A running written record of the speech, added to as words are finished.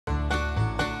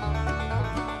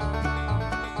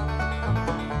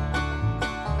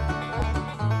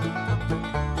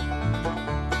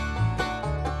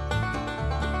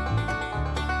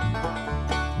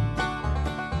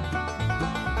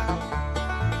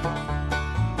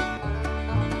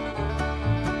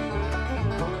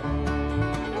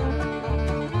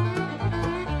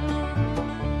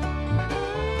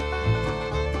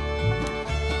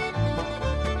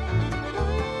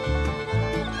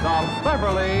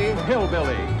Beverly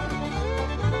Hillbillies.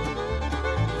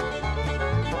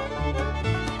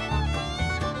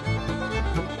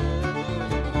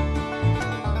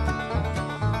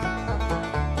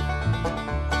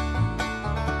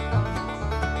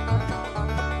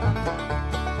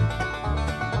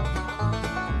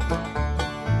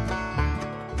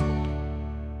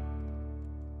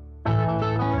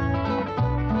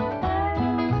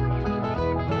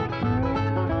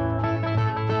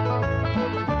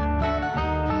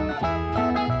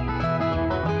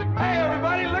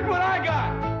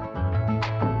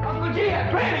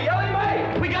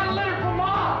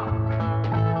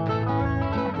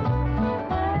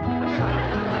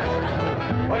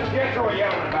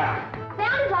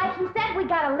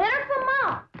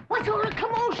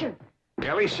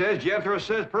 Ellie says Jethro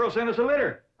says Pearl sent us a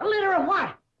litter. A litter of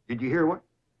what? Did you hear what?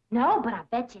 No, but I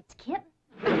bet you it's kittens.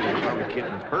 Probably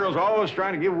kittens. Pearl's always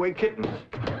trying to give away kittens.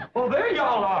 Oh, there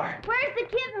y'all are. Where's the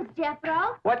kittens,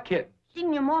 Jethro? What kittens?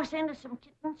 Didn't your ma send us some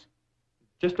kittens?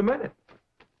 Just a minute.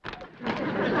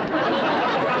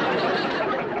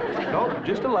 No,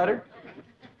 just a letter.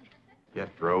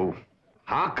 Jethro,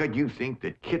 how could you think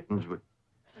that kittens would...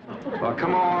 Well,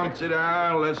 come on, sit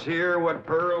down. Let's hear what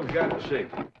Pearl's got to say.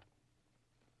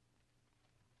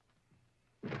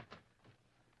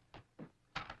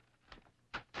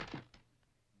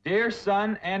 Dear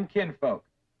son and kinfolk,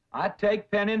 I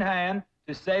take pen in hand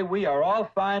to say we are all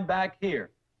fine back here.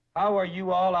 How are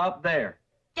you all out there?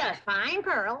 Just fine,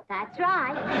 Pearl. That's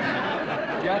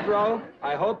right. Jethro,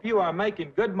 I hope you are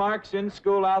making good marks in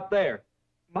school out there.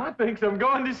 Ma thinks I'm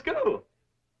going to school.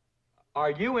 Are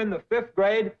you in the 5th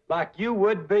grade like you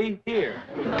would be here?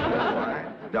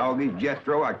 Doggy,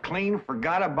 Jethro, I clean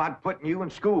forgot about putting you in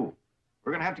school.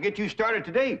 We're going to have to get you started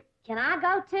today. Can I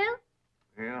go too?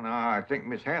 Well, no, I think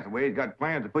Miss Hathaway's got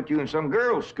plans to put you in some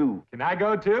girls' school. Can I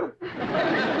go too?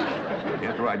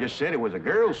 Jethro, I just said it was a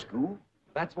girls' school.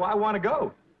 That's why I want to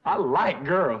go. I like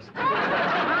girls.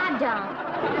 I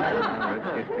don't.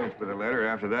 Let's get finished with the letter.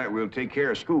 After that, we'll take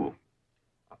care of school.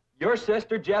 Your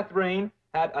sister, Jethrine,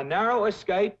 had a narrow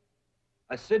escape.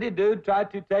 A city dude tried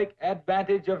to take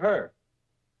advantage of her.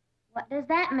 What does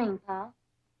that mean, Paul?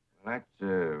 Well, that's,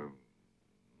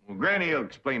 well, Granny will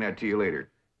explain that to you later.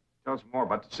 Tell us more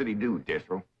about the city dude,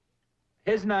 Jethro.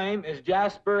 His name is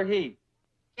Jasper He.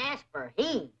 Jasper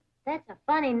He. That's a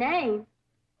funny name.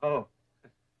 Oh,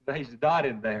 there's a dot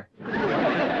in there.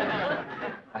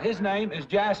 His name is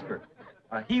Jasper.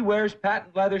 He wears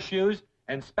patent leather shoes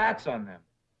and spats on them.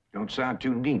 Don't sound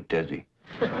too neat, does he?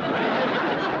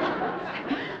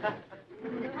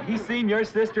 He seen your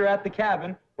sister at the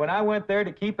cabin when I went there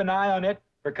to keep an eye on it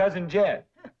for Cousin Jed.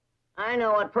 I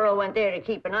know what Pearl went there to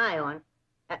keep an eye on.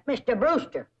 Mr.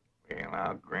 Brewster. Well,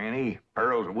 now, Granny,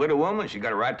 Pearl's a widow woman. She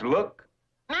got a right to look.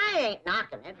 I ain't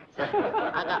knocking it.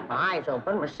 I got my eyes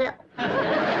open myself.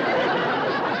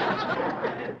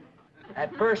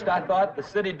 At first, I thought the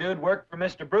city dude worked for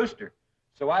Mr. Brewster,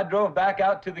 so I drove back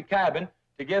out to the cabin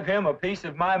to give him a piece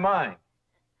of my mind.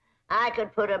 I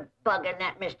could put a bug in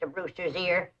that Mr. Brewster's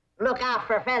ear. Look out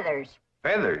for feathers.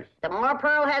 Feathers? The more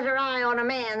Pearl has her eye on a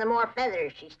man, the more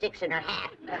feathers she sticks in her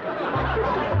hat.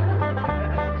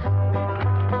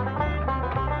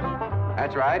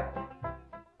 That's right.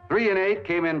 3 and 8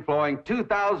 came in flowing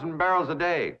 2,000 barrels a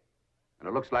day. And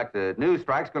it looks like the new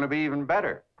strike's going to be even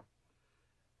better.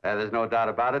 There's no doubt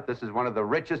about it. This is one of the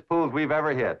richest pools we've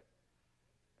ever hit.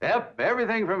 Yep,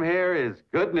 everything from here is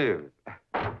good news.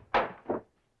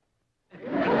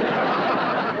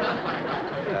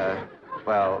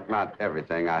 Well, not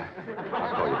everything. I'll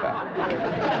call you back.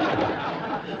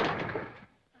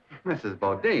 Mrs.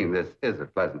 Bodine, this is a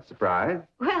pleasant surprise.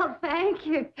 Well, thank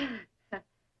you.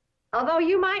 Although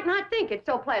you might not think it's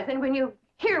so pleasant when you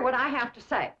hear what I have to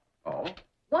say. Oh?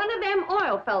 One of them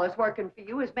oil fellas working for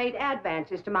you has made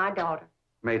advances to my daughter.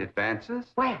 Made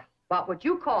advances? Well, what would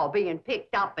you call being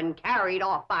picked up and carried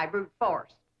off by brute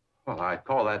force? Well, I'd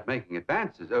call that making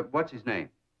advances. What's his name?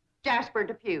 Jasper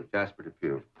Depew. Jasper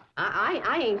Depew.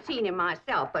 I ain't seen him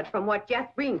myself, but from what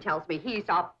Jeff Green tells me, he's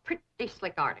a pretty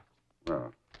slick article.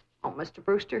 Oh. Oh, Mr.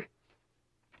 Brewster,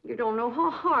 you don't know how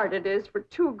hard it is for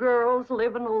 2 girls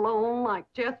living alone like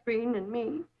Jethrine and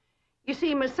me. You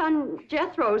see, my son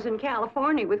Jethro's in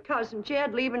California with Cousin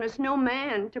Jed, leaving us no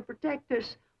man to protect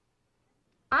us.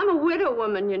 I'm a widow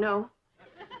woman, you know.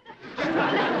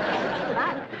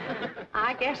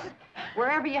 I guess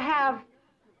wherever you have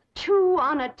 2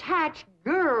 unattached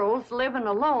girls living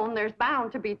alone, there's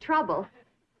bound to be trouble.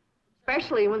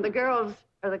 Especially when the girls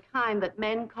are the kind that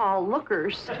men call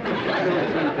lookers.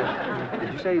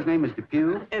 Did you say his name is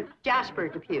Depew? Jasper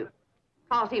Depew.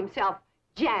 Calls himself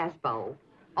Jazzbo.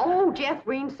 Oh,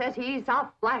 Jethreen says he's a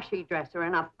flashy dresser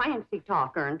and a fancy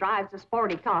talker and drives a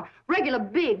sporty car. Regular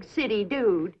big city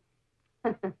dude.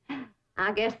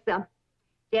 I guess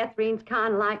Jethreen's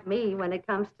kind of like me when it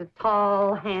comes to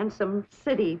tall, handsome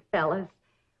city fellas.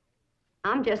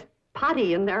 I'm just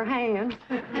putty in their hands.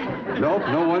 Nope,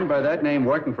 no one by that name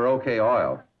working for OK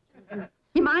Oil.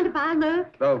 You mind if I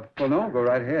look? Oh, well, no, go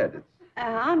right ahead.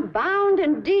 I'm bound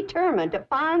and determined to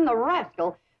find the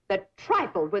rascal that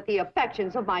trifled with the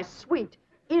affections of my sweet,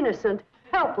 innocent,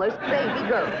 helpless baby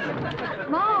girl.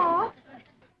 Ma!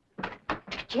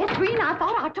 Jethreen, I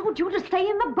thought I told you to stay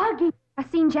in the buggy. I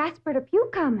seen Jasper Depew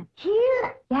coming.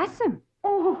 Here? Yes'm.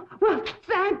 Oh, well,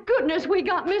 thank goodness we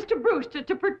got Mr. Brewster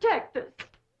to protect us.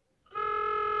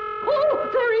 Oh,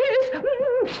 there he is.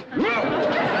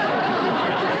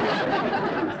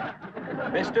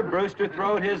 Mr. Brewster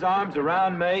throwed his arms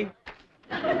around me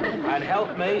and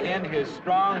helped me in his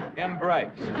strong embrace.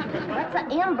 What's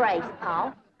an embrace,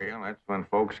 Paul? Well, that's when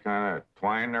folks kind of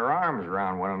twine their arms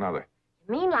around one another.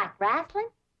 You mean like wrestling?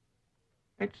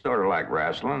 It's sort of like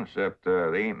wrestling, except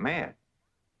they ain't mad.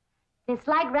 It's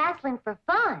like wrestling for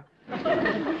fun.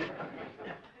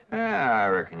 I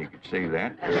reckon you could see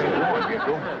that. Go on,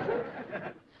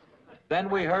 Jethro. Then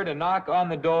we heard a knock on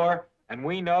the door, and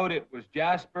we knowed it was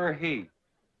Jasper He.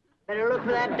 Better look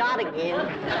for that dot again.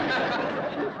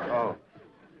 Oh,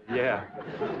 yeah.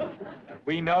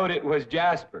 We knowed it was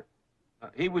Jasper.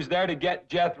 He was there to get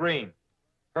Jethreen.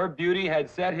 Her beauty had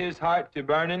set his heart to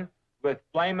burning with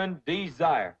flamin'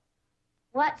 desire.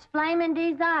 What's flaming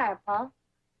desire, Paul?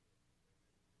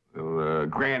 Well,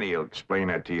 Granny will explain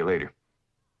that to you later.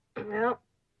 Well,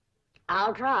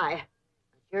 I'll try.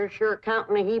 You're sure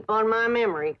counting a heap on my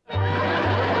memory.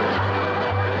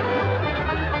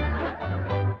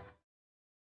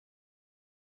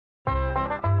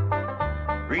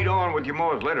 Read on with your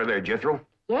Mo's letter there, Jethro.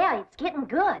 Yeah, it's getting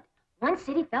good. One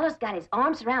city fella's got his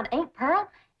arms around Aunt Pearl,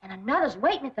 and another's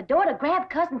waiting at the door to grab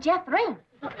Cousin Jethreen.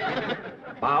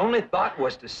 My only thought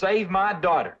was to save my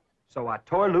daughter, so I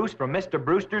tore loose from Mr.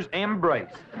 Brewster's embrace.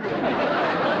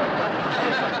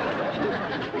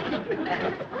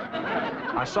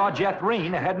 I saw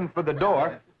Jethreen heading for the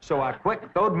door, so I quick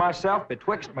throwed myself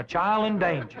betwixt my child and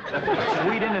danger. But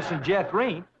sweet innocent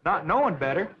Jethreen, not knowing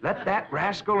better, let that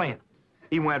rascal in.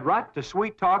 He went right to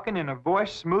sweet-talking in a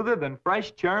voice smoother than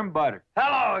fresh churned butter.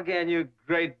 Hello again, you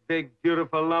great, big,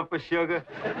 beautiful lump of sugar.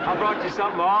 I brought you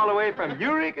something all the way from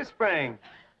Eureka Springs.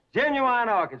 Genuine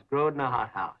orchids growed in a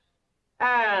hothouse.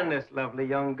 And this lovely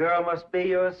young girl must be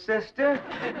your sister.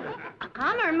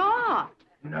 I'm her ma.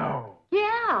 No.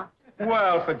 Yeah.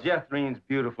 Well, for Jethreen's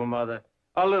beautiful mother,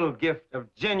 a little gift of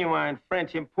genuine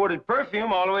French imported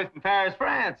perfume all the way from Paris,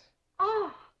 France.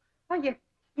 Oh, well, you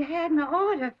had an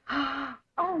order.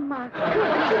 Oh, my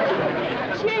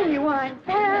goodness. Genuine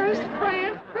Paris,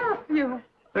 France perfume.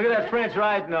 Look at that French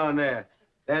writing on there.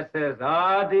 That says,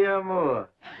 "Ah, d'amour."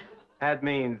 That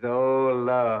means, oh,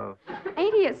 love.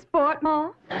 Ain't he a sport,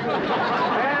 Ma?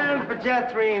 And for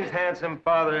Jethreen's handsome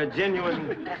father, a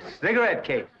genuine cigarette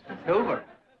case, silver.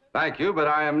 Thank you, but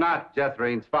I am not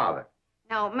Jethreen's father.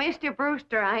 No, Mr.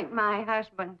 Brewster ain't my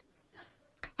husband.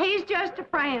 He's just a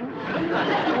friend.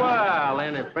 Well,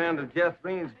 any friend of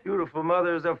Jethreen's beautiful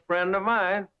mother is a friend of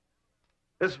mine.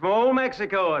 This is from old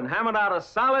Mexico and hammered out of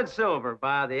solid silver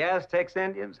by the Aztecs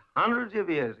Indians hundreds of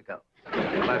years ago.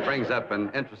 Well, that brings up an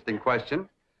interesting question.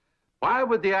 Why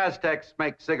would the Aztecs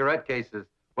make cigarette cases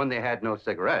when they had no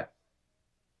cigarettes?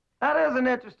 That is an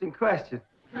interesting question.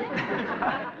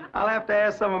 I'll have to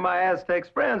ask some of my Aztecs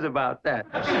friends about that.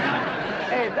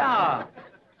 Hey, Dom.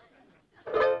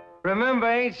 Remember,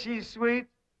 ain't she sweet?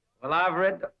 Well, I've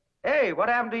read... Hey, what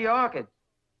happened to your orchids?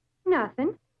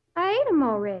 Nothing. I ate 'em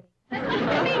already. You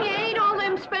mean you ate all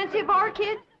them expensive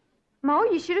orchids? Mo,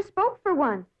 you should have spoke for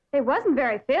one. They wasn't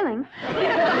very filling. Ain't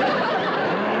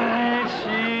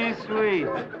she sweet?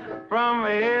 From her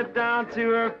head down to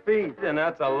her feet, and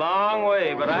that's a long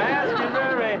way. But I ask you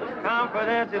very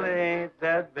confidentially, ain't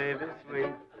that baby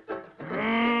sweet?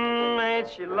 Ain't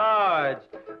she large?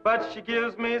 But she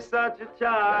gives me such a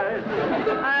charge.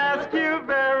 I ask you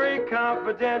very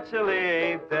confidentially,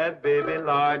 ain't that baby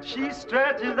large? She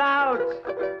stretches out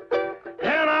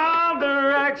in all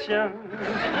directions.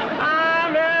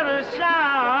 I'm here to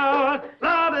shout,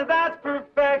 Lordy, that's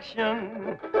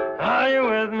perfection. Are you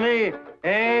with me?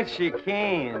 Ain't she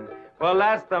keen? Well,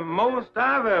 that's the most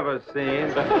I've ever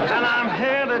seen. And I'm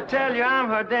here to tell you I'm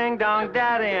her ding-dong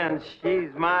daddy, and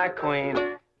she's my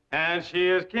queen. And she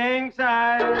is king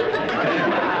size,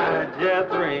 my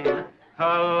Jethreen.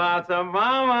 Lots of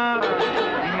mama,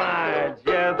 my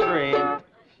Jethreen.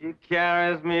 She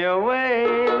carries me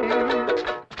away.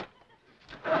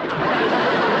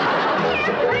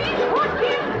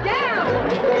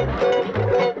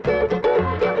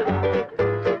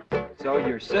 So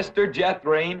your sister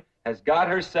Jethrine has got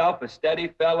herself a steady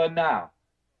fella now.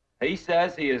 He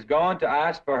says he is going to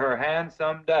ask for her hand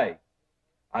someday.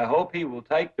 I hope he will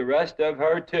take the rest of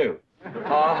her, too. Ha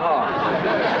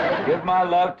ha. Give my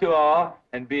love to all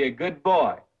and be a good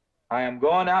boy. I am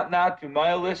going out now to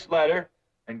mail this letter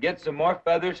and get some more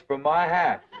feathers for my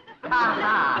hat. Ha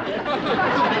ha.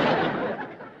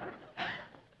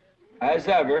 As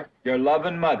ever, your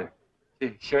loving mother.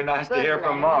 Gee, sure nice to hear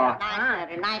from Ma. Nice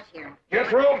letter, nice here.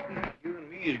 Jethro, you and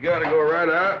me's got to go right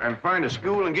out and find a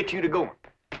school and get you to going.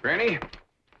 Granny,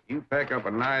 you pack up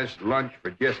a nice lunch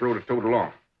for Jethro to tote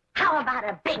along. How about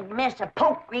a big mess of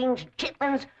poke greens and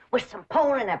chitlins with some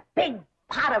pone and a big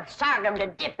pot of sorghum to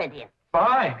dip it in?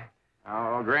 Fine.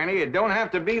 Oh, Granny, it don't have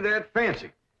to be that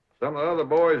fancy. Some of the other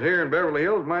boys here in Beverly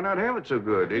Hills might not have it so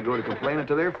good. They go to complaining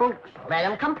to their folks. Let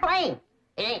them complain.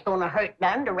 It ain't gonna hurt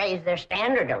none to raise their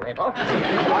standard a little.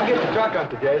 I'll get the truck,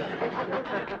 Uncle Jed.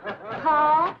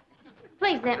 Paul,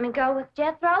 please let me go with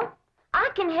Jethro. I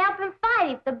can help him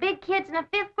fight if the big kids in the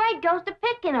 5th grade goes to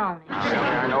picking on him.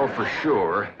 I know for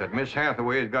sure that Miss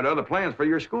Hathaway has got other plans for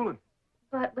your schooling.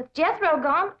 But with Jethro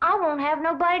gone, I won't have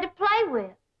nobody to play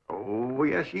with. Oh,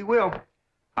 yes, you will.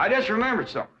 I just remembered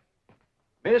something.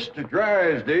 Mr.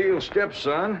 Drysdale's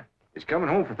stepson is coming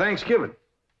home for Thanksgiving.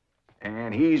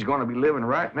 And he's going to be living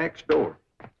right next door.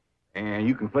 And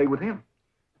you can play with him.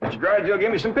 Mr. Drysdale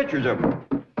gave me some pictures of him.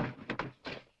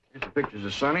 Here's some pictures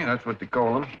of Sonny. That's what they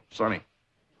call him, Sonny.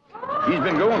 He's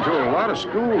been going to a lot of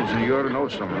schools, and you ought to know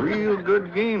some real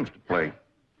good games to play.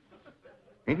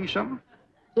 Ain't he something?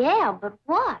 Yeah, but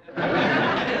what?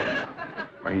 Well,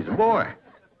 he's a boy.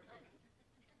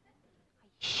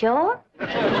 Sure?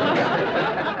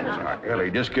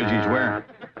 Ellie, just because he's wearing...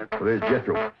 Well, there's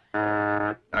Jethro.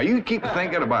 Now, you keep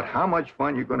thinking about how much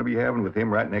fun you're going to be having with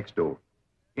him right next door.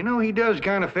 You know, he does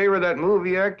kind of favor that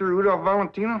movie actor, Rudolph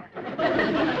Valentino.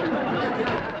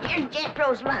 Here's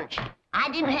Jethro's lunch. I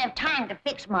didn't have time to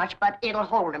fix much, but it'll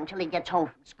hold him till he gets home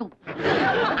from school.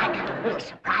 I got a little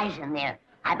surprise in there.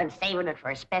 I've been saving it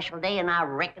for a special day, and I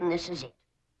reckon this is it.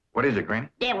 What is it, Granny?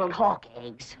 Deviled hawk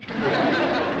eggs.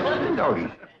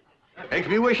 Doggies. Makes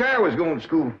me wish I was going to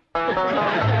school.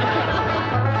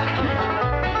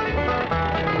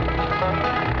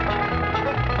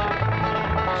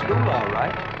 School, all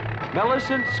right.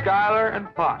 Millicent, Schuyler,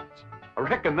 and Potts. I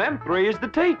reckon them 3 is the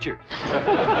teachers.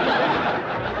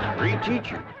 3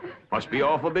 teachers. Must be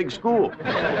awful big school.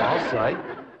 I'll say.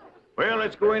 Well,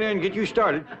 let's go in there and get you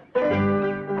started. There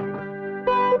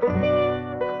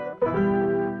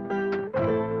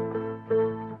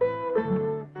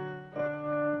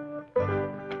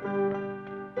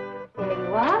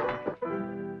you are.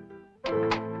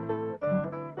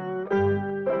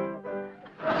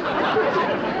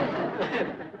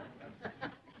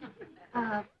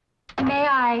 May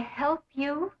I help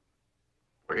you?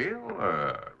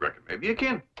 Well, reckon maybe you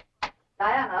can.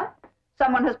 Diana,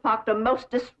 someone has parked a most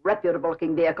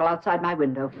disreputable-looking vehicle outside my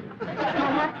window.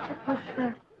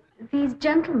 With these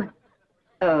gentlemen.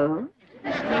 Oh?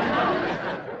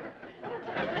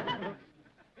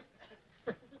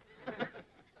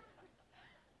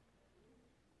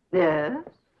 Yes?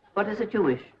 What is it you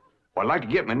wish? Well, I'd like to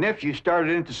get my nephew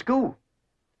started into school.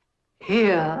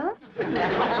 Here?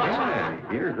 Yeah,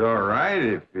 here's all right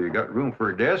if you got room for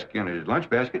a desk and his lunch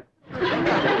basket.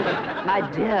 My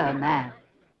dear man,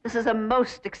 this is a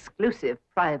most exclusive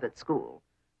private school.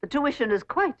 The tuition is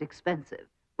quite expensive.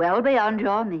 Well beyond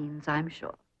your means, I'm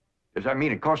sure. Does that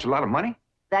mean it costs a lot of money?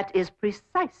 That is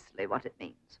precisely what it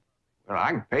means. Well,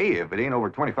 I can pay you if it ain't over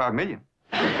 $25 million.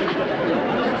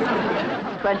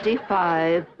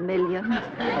 25 million?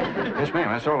 Yes, ma'am,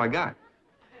 that's all I got.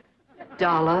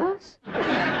 Dollars?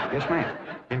 Yes, ma'am.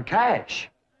 In cash.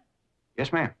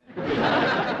 Yes, ma'am.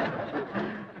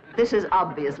 This is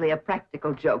obviously a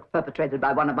practical joke perpetrated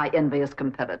by one of my envious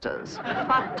competitors.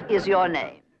 What is your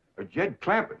name? Jed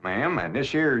Clampett, ma'am, and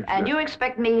this here's... And you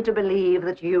expect me to believe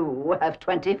that you have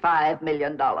 $25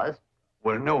 million?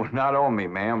 Well, no, not on me,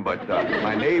 ma'am, but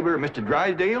my neighbor, Mr.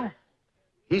 Drysdale,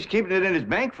 he's keeping it in his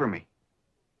bank for me.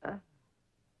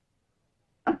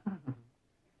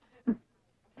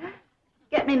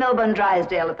 Get me Milburn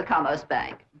Drysdale at the Commerce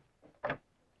Bank.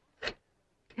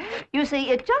 You see,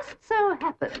 it just so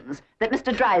happens that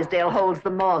Mr. Drysdale holds the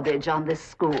mortgage on this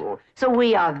school, so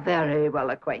we are very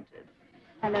well acquainted.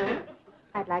 Hello.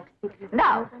 I'd like to speak to Mr.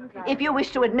 Now, Milburn Drysdale. if you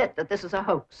wish to admit that this is a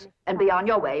hoax and be on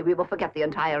your way, we will forget the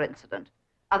entire incident.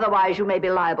 Otherwise, you may be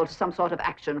liable to some sort of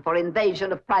action for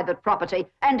invasion of private property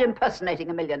and impersonating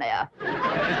a millionaire.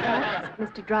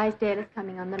 Mr. Drysdale is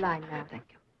coming on the line now. Thank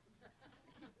you.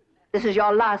 This is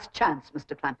your last chance,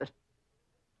 Mr. Clampett.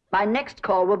 My next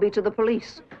call will be to the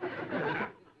police.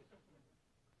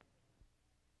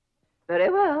 Very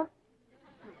well.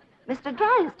 Mr.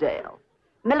 Drysdale,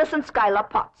 Millicent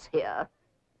Schuyler-Potts here.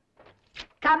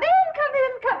 Come in, come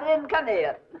in, come in, come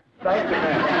in. Thank you,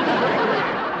 ma'am.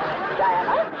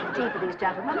 Diana, tea for these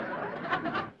gentlemen.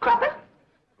 Crumpet?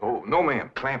 Oh, no, ma'am.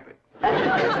 Clampett.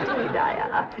 Tea,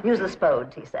 Diana. Use the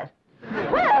spode, he said.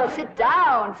 Well, sit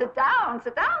down, sit down,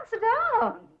 sit down, sit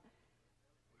down.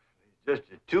 Just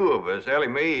the two of us. Ellie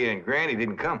Mae and Granny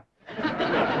didn't come.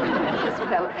 Yes,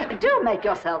 well, do make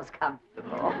yourselves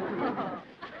comfortable.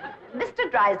 Mr.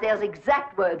 Drysdale's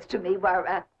exact words to me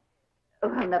were,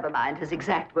 well, never mind his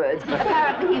exact words.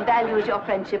 Apparently he values your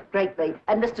friendship greatly,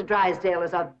 and Mr. Drysdale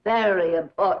is a very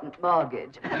important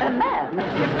mortgage. Ma'am.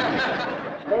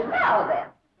 Now then,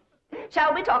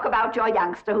 shall we talk about your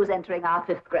youngster who's entering our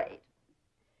 5th grade?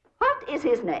 What is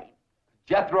his name?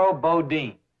 Jethro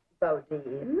Bodine.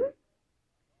 Bodine?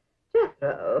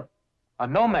 Jethro.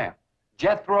 No, ma'am.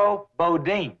 Jethro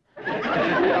Bodine.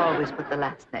 We always put the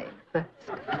last name first.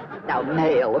 Now,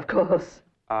 male, of course.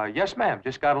 Yes, ma'am.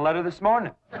 Just got a letter this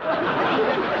morning.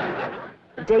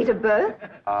 Date of birth?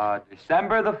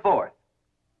 December the 4th.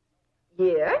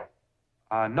 Year?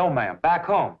 No, ma'am. Back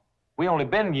home. We only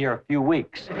been here a few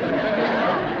weeks.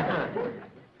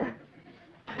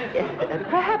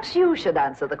 Perhaps you should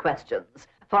answer the questions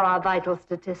for our vital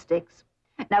statistics.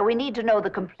 Now, we need to know the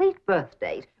complete birth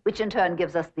date, which in turn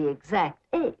gives us the exact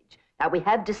age. Now, we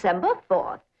have December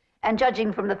 4th, and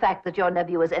judging from the fact that your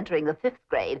nephew is entering the 5th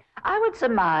grade, I would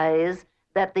surmise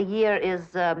that the year is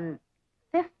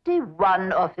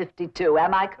 51 or 52.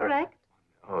 Am I correct?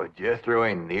 Oh, Jethro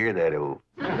ain't near that old.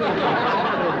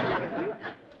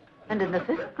 And in the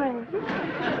 5th grade?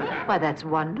 Why, that's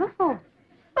wonderful.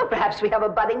 Well, perhaps we have a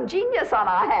budding genius on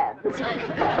our hands.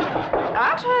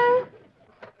 Archie!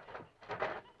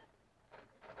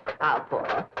 I'll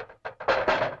pour.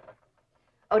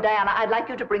 Oh, Diana, I'd like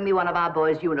you to bring me one of our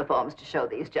boys' uniforms to show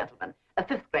these gentlemen. A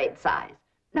 5th grade size.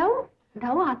 No,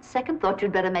 on second thought,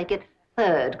 you'd better make it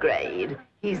 3rd grade.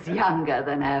 He's younger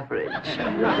than average.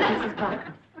 Mrs. Potts.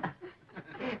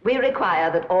 We require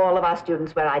that all of our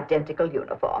students wear identical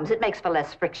uniforms. It makes for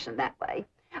less friction that way.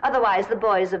 Otherwise, the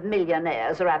boys of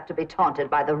millionaires are apt to be taunted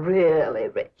by the really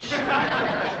rich.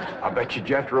 I bet you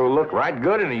Jethro will look right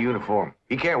good in a uniform.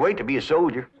 He can't wait to be a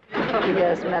soldier. Oh,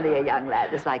 yes, many a young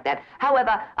lad is like that.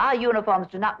 However, our uniforms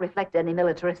do not reflect any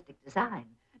militaristic design.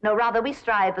 No, rather, we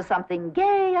strive for something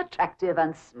gay, attractive,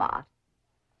 and smart.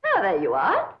 Oh, there you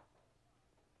are.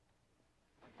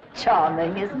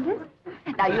 Charming, isn't it?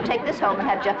 Now, you take this home and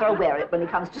have Jethro wear it when he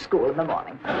comes to school in the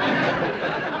morning.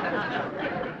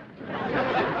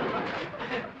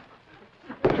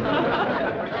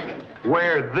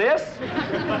 Wear this?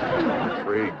 I'm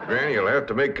afraid Granny will have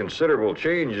to make considerable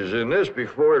changes in this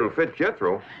before it'll fit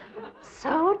Jethro.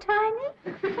 So tiny?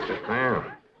 Yes,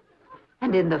 ma'am.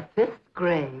 And in the 5th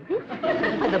grade?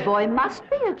 Why, the boy must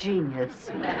be a genius.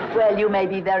 Well, you may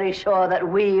be very sure that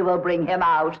we will bring him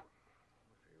out.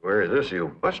 Where is this? He'll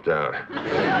bust out.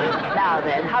 Now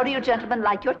then, how do you gentlemen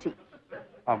like your tea?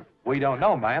 We don't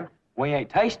know, ma'am. We ain't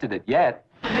tasted it yet.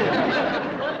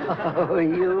 Oh,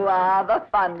 you are the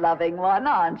fun-loving one,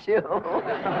 aren't you?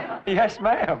 Yes,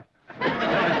 ma'am.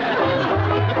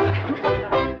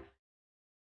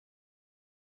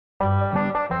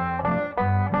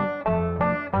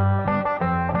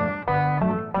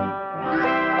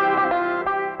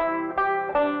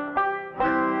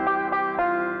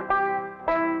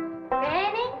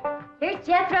 Granny, here's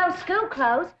Jethro's school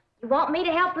clothes. You want me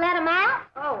to help let him out?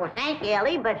 Oh, well, thank you,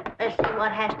 Ellie, but let's see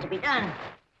what has to be done.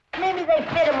 Maybe they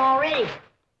fit him already.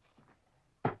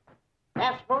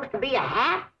 That's supposed to be a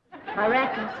hat? I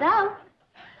reckon so.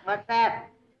 What's that?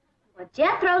 Well,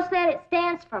 Jethro said it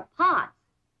stands for Potts.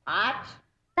 Potts?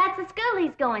 That's the school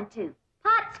he's going to.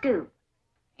 Pot school.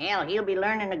 Hell, he'll be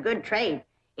learning a good trade.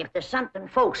 If there's something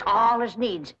folks always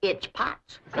needs, it's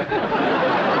pots.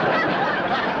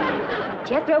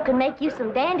 Jethro can make you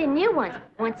some dandy new ones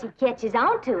once he catches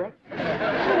on to it. Who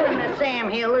in the Sam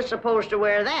Hill is supposed to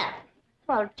wear that?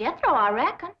 Well, Jethro, I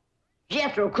reckon.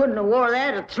 Jethro couldn't have wore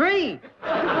that at 3.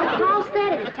 Paul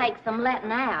said it'd take some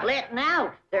letting out. Letting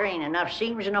out? There ain't enough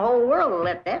seams in the whole world to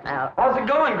let that out. How's it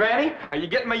going, Granny? Are you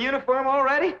getting my uniform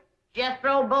already?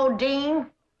 Jethro Bodine?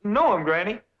 No,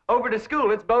 Granny. Over to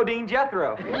school, it's Bodine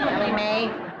Jethro. Ellie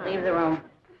Mae, leave the room.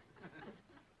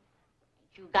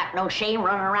 Ain't You got no shame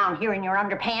running around here in your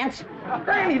underpants?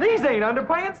 Granny, these ain't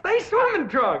underpants. They swimming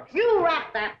trunks. You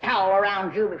wrap that towel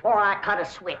around you before I cut a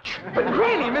switch. But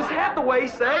Granny, Miss Hathaway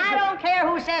says... I don't care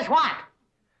who says what.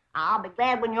 I'll be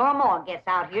glad when your ma gets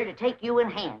out here to take you in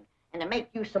hand and to make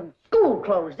you some school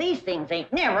clothes. These things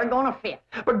ain't never gonna fit.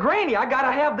 But Granny, I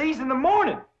gotta have these in the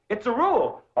morning. It's a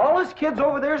rule. All us kids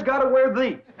over there's gotta wear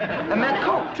these. And that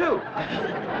coat, too.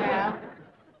 Yeah.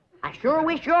 I sure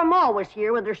wish your ma was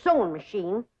here with her sewing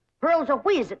machine. Girls a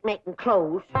whiz at making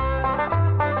clothes. Now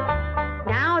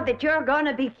that you're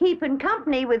gonna be keeping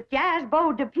company with Jazz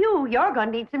Beau Depew, you're gonna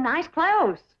need some nice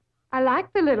clothes. I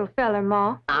like the little feller,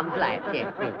 Ma. I'm glad,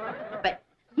 Jeffrey. But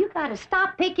you gotta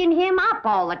stop picking him up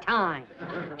all the time.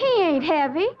 He ain't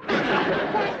heavy.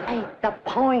 That ain't the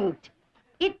point.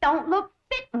 It don't look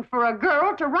fitting for a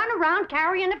girl to run around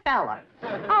carrying a fella.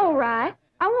 All right.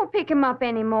 I won't pick him up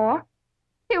anymore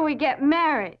till we get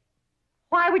married.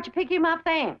 Why would you pick him up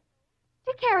then?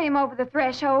 To carry him over the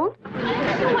threshold.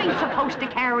 You ain't supposed to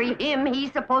carry him.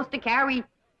 He's supposed to carry...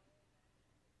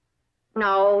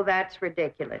 No, that's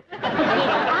ridiculous.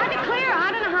 I declare,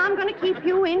 I don't know how I'm going to keep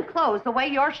you in clothes the way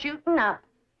you're shooting up.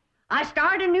 I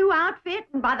start a new outfit,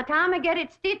 and by the time I get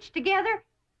it stitched together,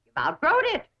 you've outgrown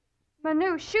it. My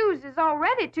new shoes is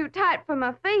already too tight for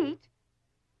my feet.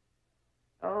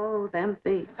 Oh, them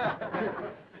feet.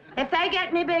 If they get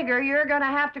any bigger, you're going to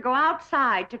have to go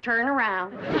outside to turn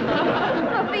around.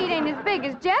 My feet ain't as big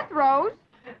as Jethro's.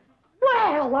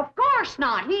 Well, of course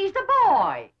not. He's a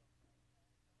boy.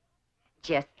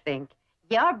 Just think,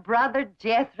 your brother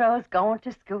Jethro's going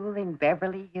to school in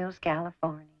Beverly Hills,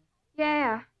 California.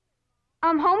 Yeah.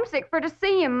 I'm homesick for to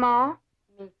see him, Ma.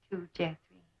 Me too, Jeffrey.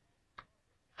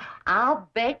 I'll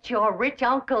bet your rich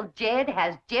Uncle Jed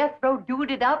has Jethro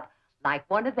duded up like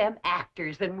one of them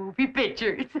actors in movie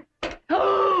pictures.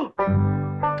 I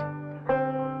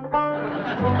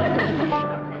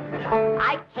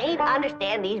can't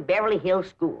understand these Beverly Hills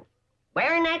schools.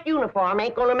 Wearing that uniform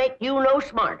ain't gonna make you no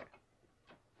smarter.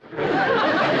 Well,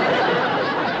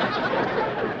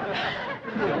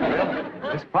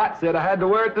 Miss Potts said I had to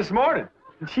wear it this morning.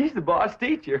 And she's the boss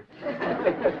teacher.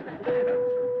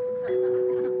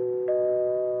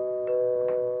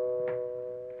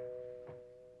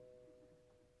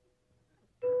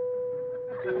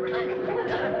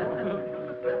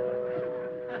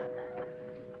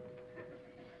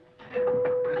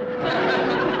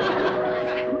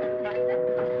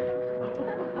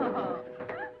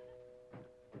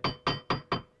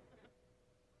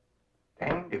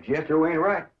 If Jethro ain't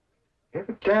right.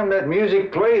 Every time that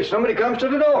music plays, somebody comes to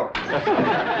the door. Good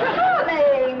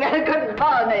morning. Good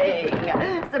morning.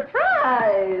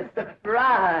 Surprise.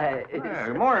 Surprise.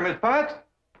 Good morning, Miss Potts.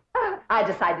 I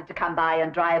decided to come by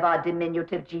and drive our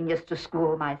diminutive genius to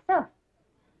school myself.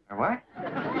 What?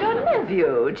 Your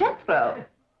nephew, Jethro.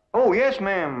 Oh, yes,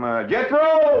 ma'am.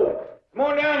 Jethro! Come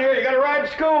on down here. You got to ride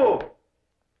to school.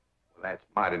 Well, that's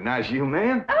mighty nice of you,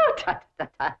 ma'am. Oh, tut, tut,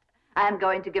 tut. I'm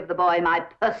going to give the boy my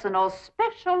personal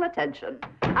special attention.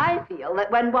 I feel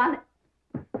that when one...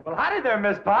 Well, howdy there,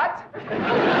 Miss Potts.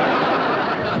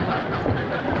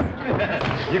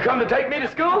 You come to take me to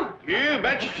school? You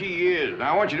betcha she is.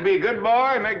 Now, I want you to be a good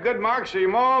boy, make good marks so your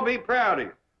ma will be proud of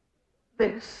you.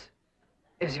 This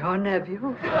is your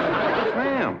nephew? Yes,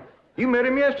 ma'am. You met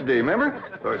him yesterday, remember?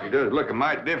 Of course, he does look a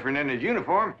mite different in his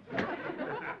uniform.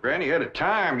 Granny had a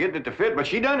time getting it to fit, but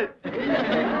she done it.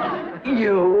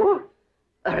 You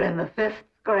are in the 5th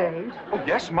grade? Oh,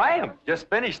 yes, ma'am. Just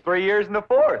finished 3 years in the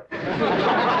 4th.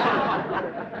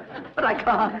 But I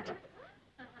can't.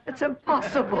 It's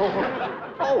impossible.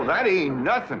 Oh, that ain't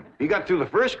nothing. He got through the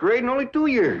 1st grade in only 2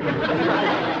 years.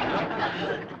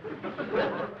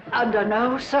 Under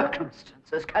no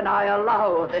circumstances can I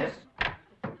allow this.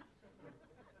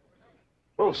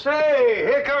 Well, say,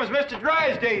 here comes Mr.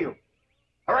 Drysdale.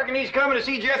 I reckon he's coming to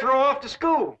see Jethro off to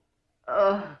school.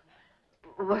 Come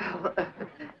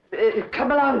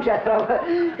along, Jethro.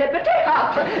 But take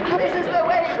off. This is the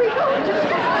way we go to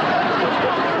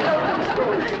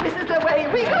school. This is the way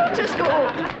we go to school.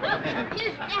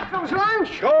 Here's Jethro's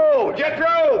lunch. Oh,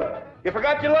 Jethro! You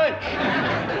forgot your lunch.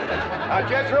 Now,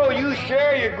 Jethro, you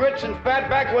share your grits and fat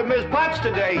back with Miss Potts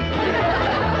today.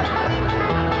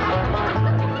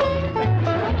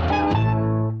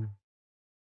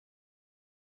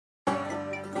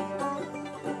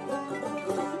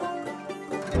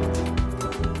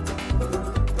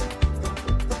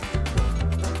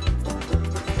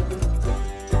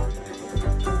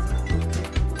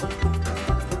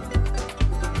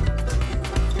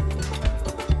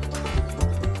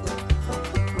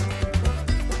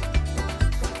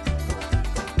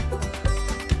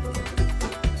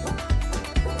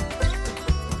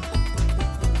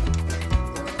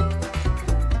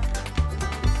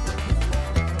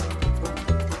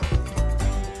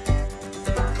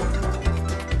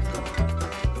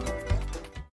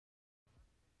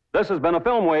 This has been a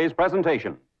Filmways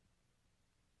presentation.